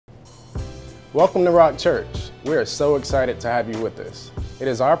Welcome to Rock Church. We are so excited to have you with us. It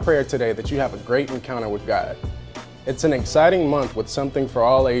is our prayer today that you have a great encounter with God. It's an exciting month with something for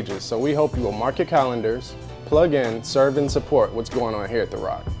all ages, so we hope you will mark your calendars, plug in, serve, and support what's going on here at The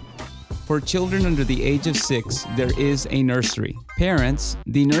Rock. For children under the age of 6, there is a nursery. Parents,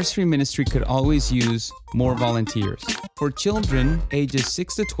 the nursery ministry could always use more volunteers. For children ages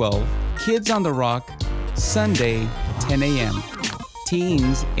 6 to 12, Kids on the Rock, Sunday, 10 a.m.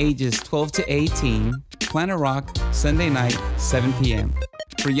 Teens ages 12 to 18, Planet Rock, Sunday night, 7 p.m.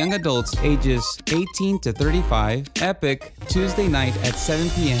 For young adults ages 18 to 35, Epic, Tuesday night at 7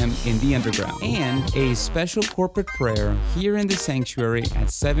 p.m. in the Underground. And a special corporate prayer here in the sanctuary at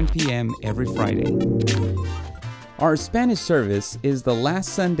 7 p.m. every Friday. Our Spanish service is the last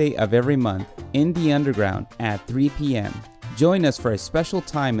Sunday of every month in the Underground at 3 p.m. Join us for a special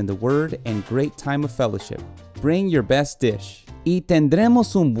time in the Word and great time of fellowship. Bring your best dish. Y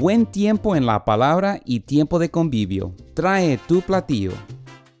tendremos un buen tiempo en la palabra y tiempo de convivio. Trae tu platillo.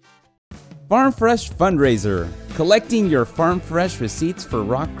 Farm Fresh Fundraiser. Collecting your Farm Fresh receipts for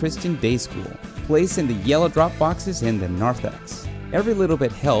Rock Christian Day School. Place in the yellow drop boxes in the narthex. Every little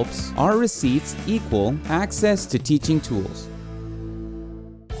bit helps. Our receipts equal access to teaching tools.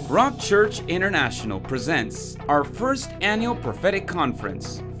 Rock Church International presents our first annual prophetic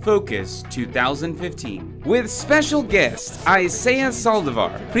conference, Focus 2015, with special guest Isaiah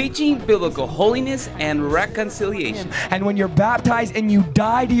Saldivar, preaching biblical holiness and reconciliation. And when you're baptized and you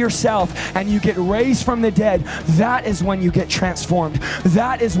die to yourself and you get raised from the dead, that is when you get transformed.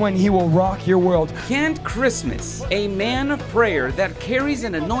 That is when He will rock your world. Kent Christmas, a man of prayer that carries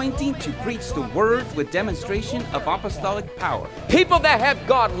an anointing to preach the word with demonstration of apostolic power. People that have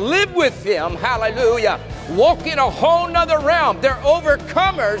God live with them, hallelujah, walk in a whole nother realm. They're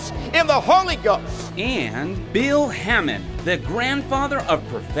overcomers in the Holy Ghost. And Bill Hammond, the grandfather of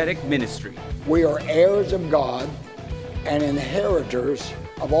prophetic ministry. We are heirs of God and inheritors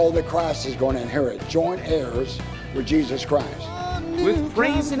of all that Christ is going to inherit. Joint heirs with Jesus Christ. With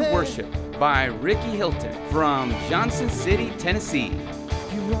praise and worship by Ricky Hilton from Johnson City, Tennessee.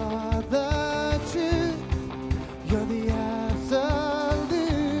 You are the truth. You're the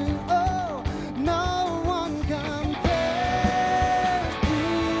absolute. Oh, no one compares to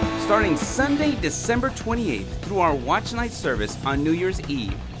you. Starting Sunday, December 28th through our Watch Night service on New Year's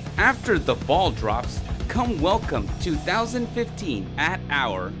Eve. After the ball drops, come welcome 2015 at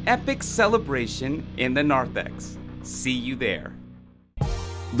our epic celebration in the narthex. See you there.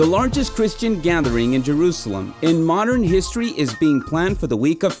 The largest Christian gathering in Jerusalem in modern history is being planned for the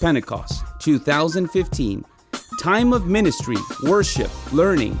week of Pentecost 2015. Time of ministry, worship,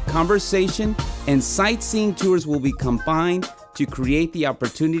 learning, conversation, and sightseeing tours will be combined to create the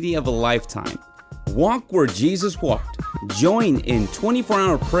opportunity of a lifetime. Walk where Jesus walked. Join in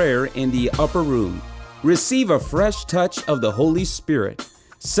 24-hour prayer in the upper room. Receive a fresh touch of the Holy Spirit.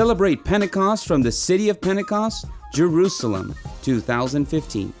 Celebrate Pentecost from the City of Pentecost, Jerusalem,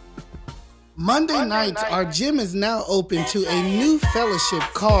 2015. Monday nights, our gym is now open to a new fellowship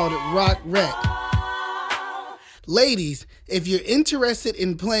called Rock Rec. Ladies, if you're interested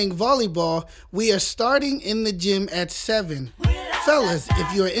in playing volleyball, we are starting in the gym at 7. Fellas,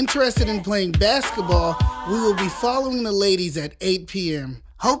 if you're interested in playing basketball, we will be following the ladies at 8 p.m.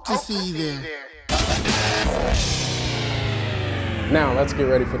 Hope to see you there. Now let's get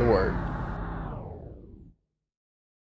ready for the word.